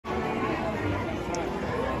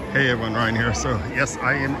Hey everyone, Ryan here. So yes,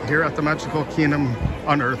 I am here at the magical kingdom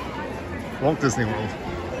on earth, Walt Disney World.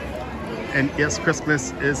 And yes,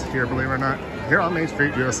 Christmas is here, believe it or not, here on Main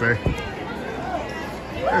Street, USA.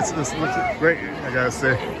 This looks great, I gotta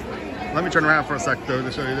say. Let me turn around for a sec though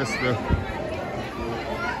to show you this, the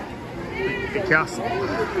castle.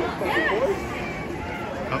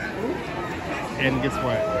 Oh. And guess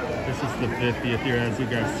what? This is the 50th year, as you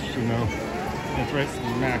guys should know. It's right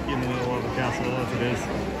smack in the middle of the castle as it is.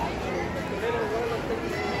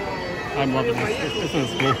 I'm loving this. This is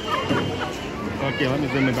cool. Okay, let me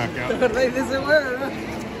zoom it back out.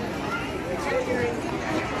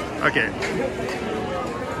 Okay.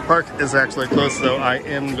 Park is actually closed, so I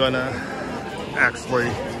am gonna actually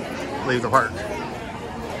leave the park.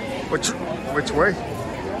 Which way?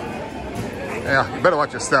 Yeah, you better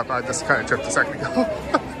watch your step. I just kind of tripped a second ago.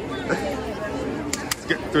 Let's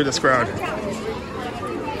get through this crowd.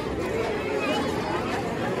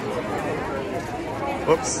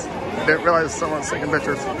 Whoops, didn't realize someone's taking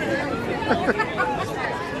pictures.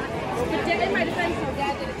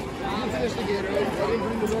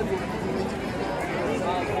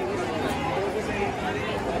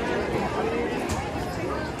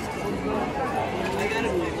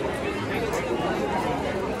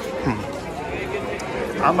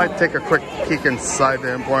 I might take a quick peek inside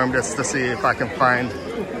the Emporium just to see if I can find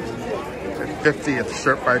the 50th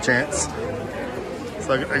shirt by chance.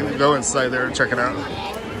 So I can go inside there and check it out.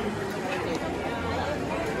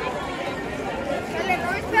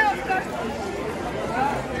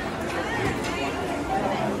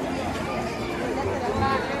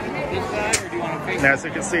 And as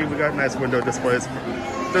you can see, we got nice window displays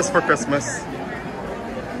just for Christmas.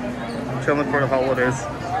 Chilling for the holidays.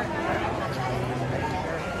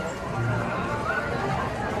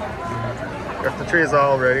 Got the trees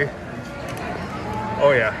all ready.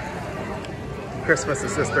 Oh yeah. Christmas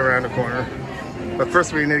is just around the corner. But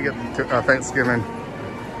first we need to get to Thanksgiving.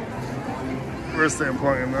 Where's the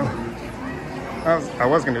Emporium though? I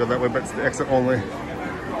was gonna go that way, but it's the exit only.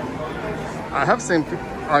 I have seen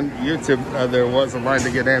on YouTube there was a line to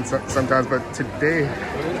get in sometimes, but today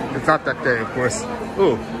it's not that day, of course.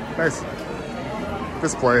 Ooh, nice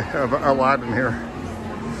display of Aladdin here.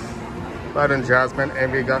 Aladdin, Jasmine,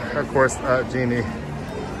 and we got, of course, Genie.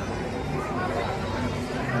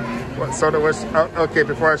 What soda wish? Oh, okay,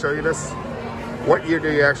 before I show you this, what year do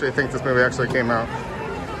you actually think this movie actually came out?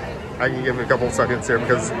 I can give you a couple of seconds here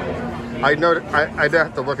because I know I did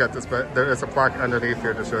have to look at this, but there is a plaque underneath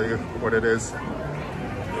here to show you what it is.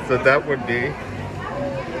 So that would be, if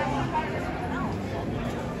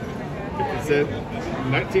it said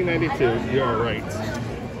 1992, you are right.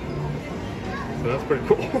 So that's pretty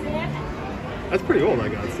cool. That's pretty old, I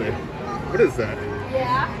gotta say. What is that?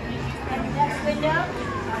 Yeah. Next window.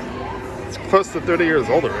 It's close to 30 years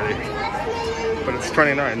old already, but it's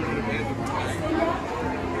 29.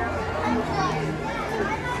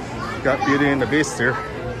 Got Beauty and the Beast here.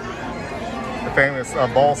 The famous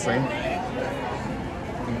ball scene.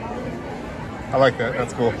 I like that,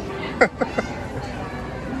 that's cool.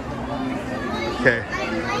 Okay,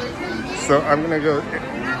 so I'm gonna go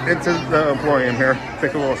into the Emporium here,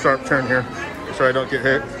 take a little sharp turn here, make sure I don't get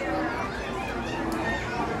hit.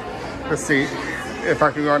 Let's see if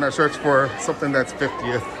I can go on a search for something that's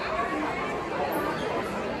 50th.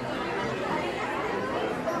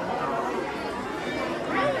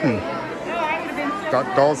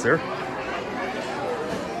 Got dolls here.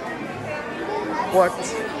 What?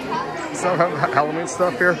 Some Halloween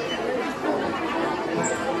stuff here?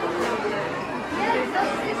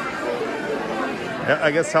 Yeah,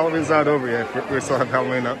 I guess Halloween's not over yet. We still have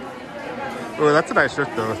Halloween up. Oh, that's a nice shirt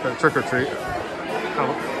though. That trick or treat.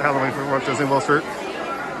 Halloween for Walt Disney World shirt.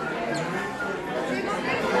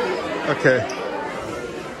 Okay.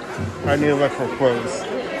 I need to look for clothes.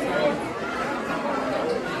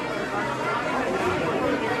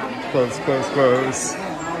 Clothes.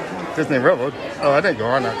 Disney World. Oh, I didn't go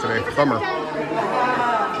on that today. Bummer.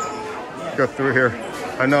 Go through here.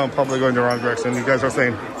 I know I'm probably going the wrong direction. You guys are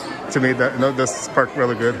saying to me that no, this park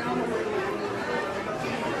really good.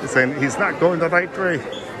 He's saying he's not going the right way.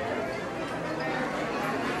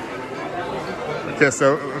 Okay,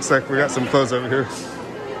 so it looks like we got some clothes over here.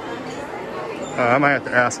 I might have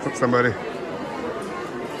to ask somebody.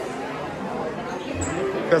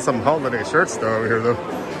 Got some holiday shirts though over here though.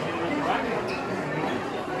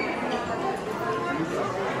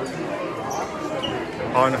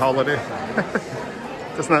 On holiday.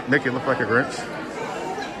 Does not Mickey look like a Grinch?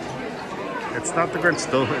 It's not the Grinch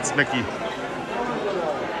though, it's Mickey.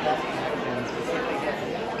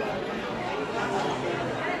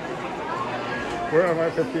 Where are my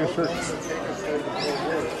 50th shirts?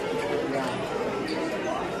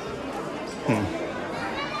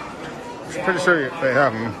 I'm pretty sure they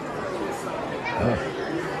have them.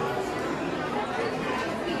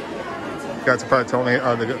 Guys probably told me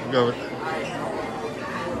to go with.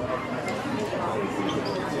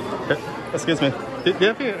 Excuse me. Do you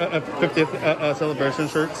have any 50th celebration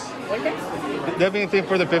shirts? What's that? Do you have anything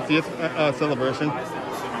for the 50th celebration?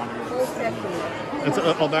 It's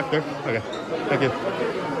all back there? Okay. Thank you.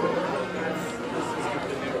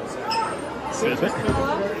 Excuse me.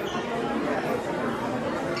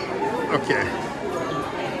 Okay.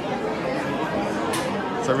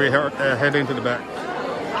 So we're heading to the back.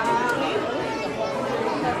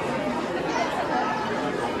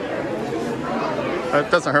 It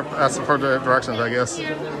doesn't hurt asking for the directions, I guess.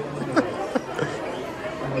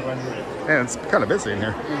 And it's kind of busy in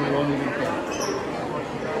here.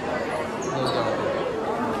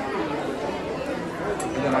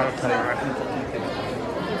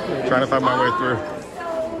 Trying to find my way through.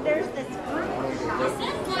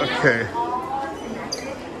 Okay.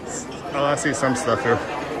 Oh, I see some stuff here.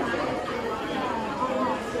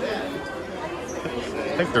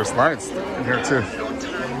 I think there's lights in here too.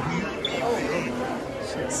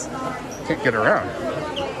 Jeez. Can't get around.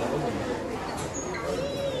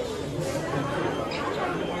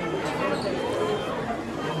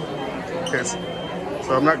 Okay,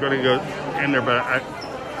 so I'm not going to go in there, but I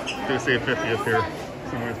do see a 50th here.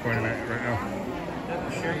 Somebody's pointing at it right now.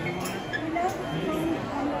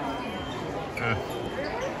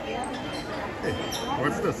 Hey,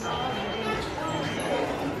 what's this?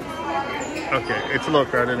 Okay, it's a little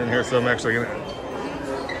crowded in here, so I'm actually gonna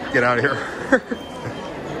get out of here.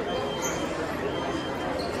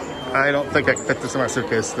 I don't think I can fit this in my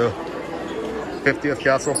suitcase though. 50th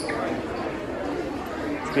castle.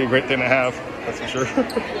 It's be a great thing to have, that's for sure.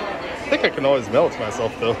 I think I can always mail it to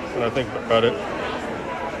myself though, when I think about it.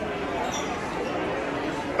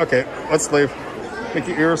 Okay, let's leave.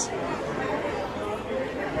 Mickey ears.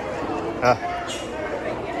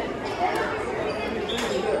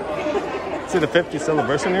 See the 50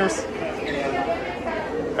 celebration ears?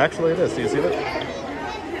 Actually it is, do you see that?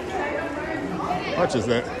 How much is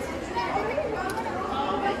that?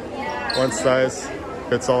 One size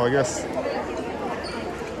fits all, I guess.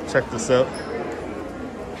 Check this out.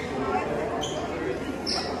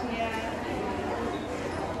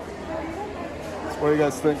 What do you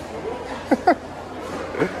guys think?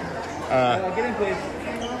 Get in, please.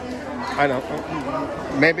 I don't.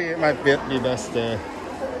 Maybe it might be best to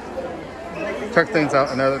check things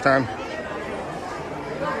out another time.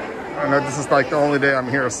 I know this is like the only day I'm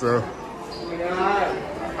here, so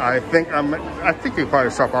I think you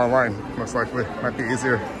probably shop online. Most likely, might be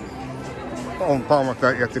easier. The only problem with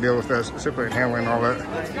that, you have to deal with the shipping and handling and all that.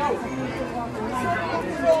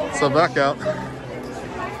 So back out.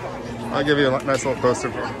 I'll give you a nice little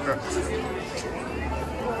poster for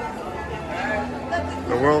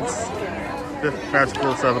the world's 5th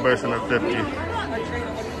magical celebration of 50.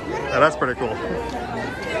 Yeah, that's pretty cool.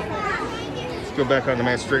 Let's go back on the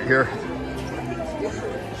main street here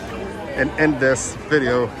and end this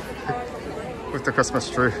video with the Christmas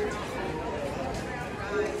tree.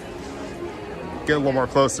 Get a little more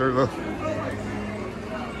closer though.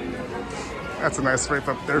 That's a nice wraith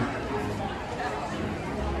up there.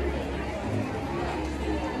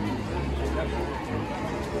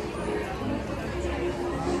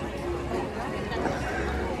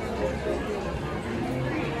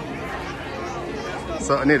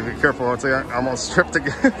 So I need to be careful. I'll say I almost tripped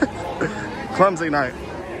again. Clumsy night.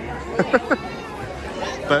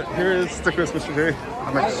 But here is the Christmas tree.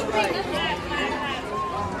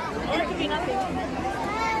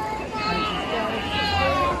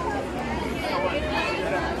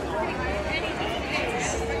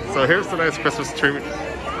 So here's the nice Christmas tree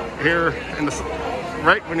here in the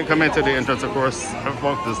right when you come into the entrance, of course, of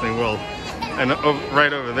Walt Disney World, and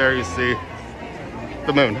right over there you see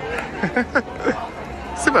the moon.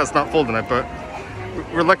 See if it's not full tonight, but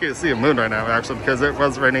we're lucky to see a moon right now, actually, because it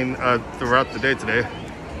was raining throughout the day today.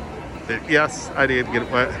 But yes, I did get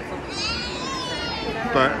it wet,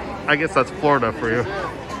 but I guess that's Florida for you.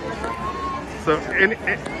 So,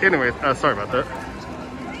 anyways, sorry about that.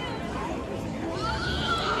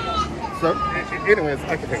 So, anyways,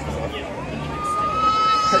 I can take this off.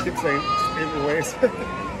 I keep saying anyways,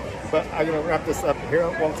 but I'm gonna wrap this up here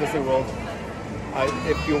at Walt Disney World.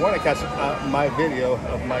 If you want to catch my video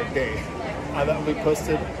of my day, that will be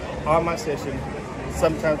posted on my station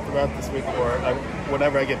sometime throughout this week or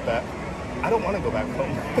whenever I get back. I don't want to go back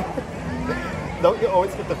home. Don't you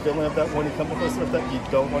always get the feeling of that when you come to this stuff that you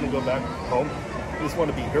don't want to go back home? You just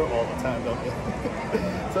want to be here all the time, don't you?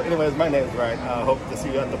 So anyways, my name is Ryan. I hope to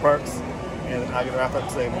see you at the parks. And I'm going to wrap up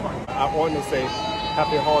saying, I want to say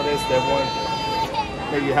happy holidays to everyone.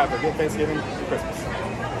 Maybe you have a good Thanksgiving and Christmas.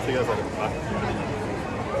 See you guys later. Bye.